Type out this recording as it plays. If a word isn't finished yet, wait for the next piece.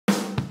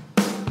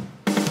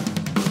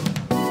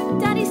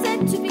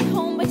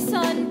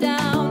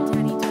sundown.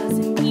 Daddy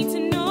doesn't need to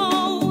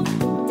know.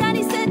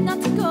 Daddy said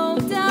not to go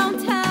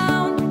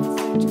downtown. Daddy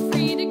said you're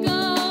free to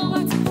go.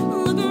 But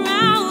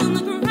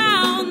look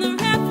around, the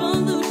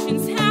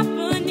revolution's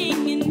happening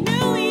in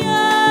New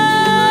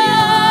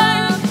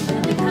York.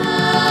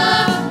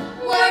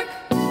 Work.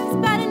 It's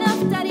bad enough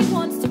Daddy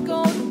wants to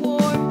go to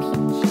war.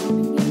 People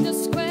jumping in the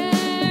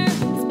square.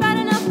 It's bad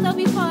enough they'll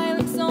be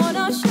violence on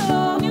our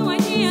show. New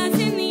ideas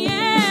in the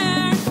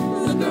air.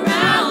 Look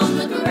around,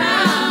 look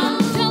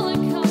around.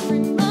 Angelica,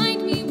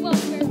 remind me what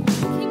we're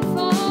looking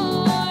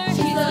for.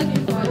 She's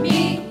looking for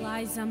me.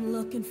 Lies I'm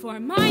looking for.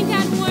 Mind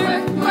at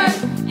work, work.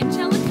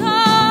 Angelica,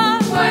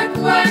 work,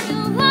 work.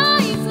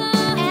 Eliza,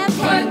 and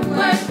work,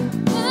 work.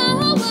 Whoa,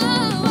 whoa,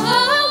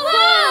 whoa,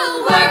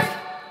 whoa, work.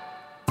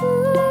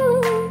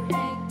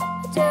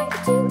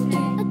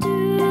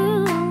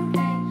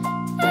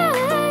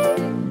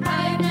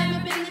 I've never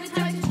been the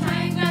type to try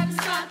and grab the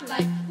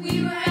spotlight.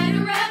 We were at a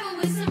revel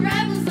with some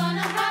rebels on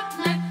a hot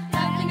night,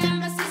 laughing at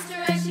my sister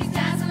as she's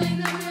dazzling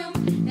the room.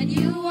 Then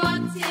you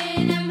walked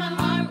in and my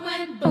heart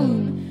went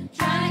boom.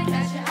 Trying to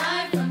catch your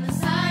eye from the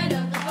side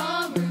of the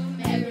ballroom.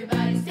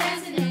 Everybody's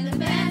dancing and the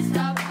band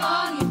stopped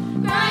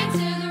volume. Grind to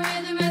the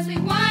rhythm as we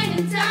wine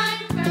and dine.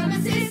 Grab my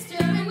sister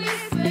and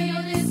whisper,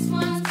 yo, this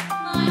one's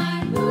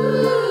mine.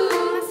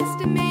 Ooh. My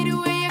sister made her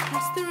way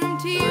across the room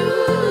to you,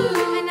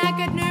 and I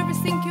got nervous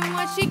thinking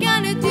what's she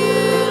gonna do.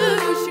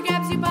 She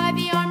grabs you by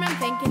the arm, I'm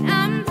thinking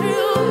I'm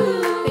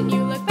through. Then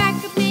you look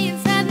back at me and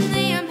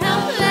suddenly I'm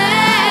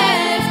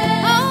helpless.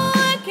 Oh,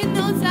 look in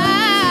those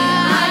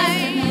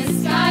eyes. In the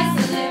skies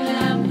are living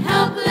up,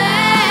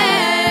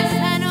 Helpless.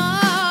 And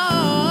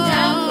oh,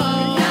 down for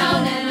the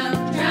count and I'm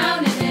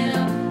drowning in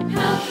them,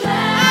 helpless. I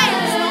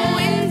am so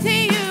into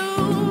you.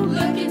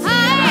 Look into your I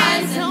am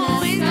eyes so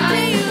and the into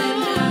skies you. are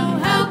living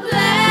up,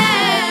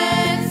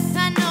 Helpless. I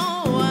know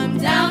I'm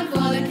down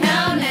for the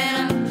count and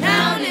I'm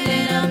drowning in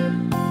them.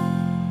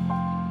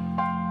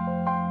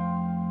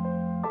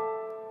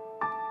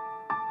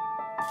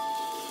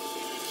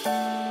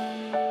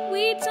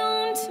 We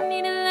don't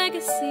need a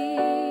legacy.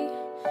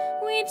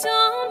 We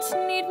don't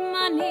need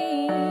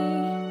money.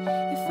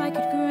 If I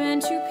could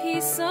grant you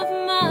peace of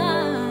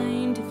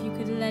mind, if you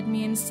could let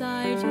me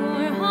inside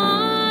your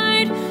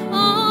heart,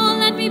 oh,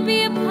 let me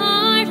be a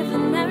part of the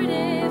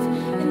narrative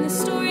in the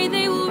story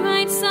they will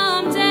write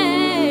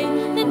someday.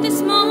 Let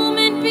this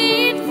moment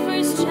be the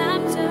first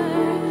chapter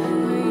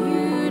where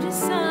you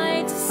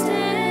decide to stay.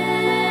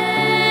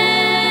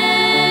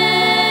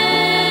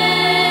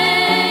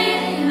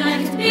 And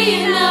I could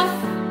be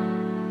enough.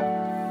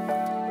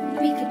 And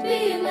we could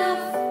be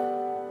enough.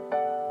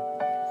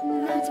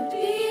 And that would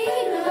be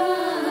enough.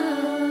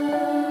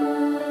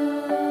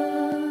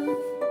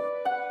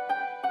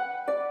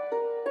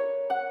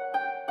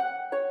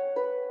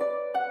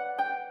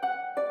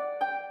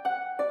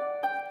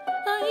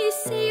 I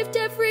saved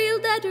every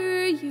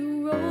letter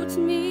you wrote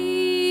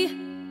me.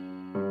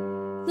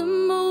 The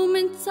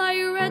moment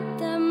I read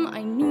them,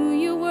 I knew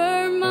you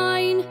were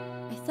mine.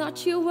 I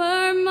thought you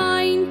were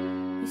mine.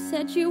 You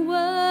said you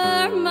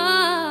were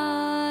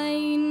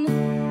mine.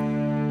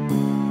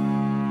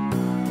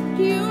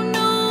 You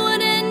know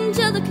what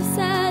Angelica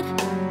said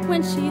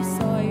when she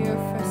saw your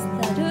first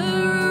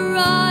letter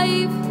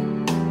arrive.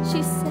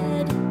 She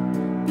said,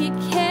 be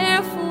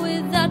careful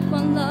with that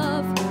one,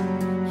 love.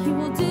 He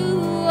will do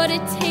what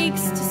it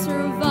takes to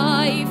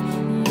survive.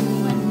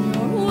 You and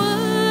your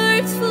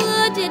words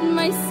flooded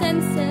my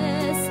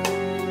senses.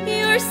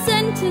 Your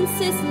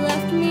sentences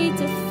left me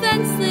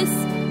defenseless.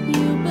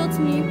 You built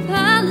me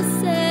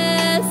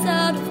palaces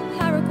out of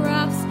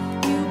paragraphs.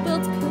 You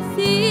built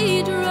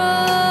cathedrals.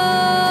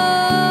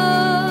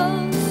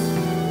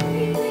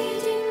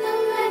 Rereading the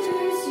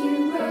letters you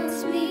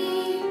wrote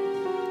me,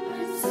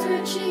 I'm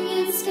searching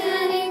instead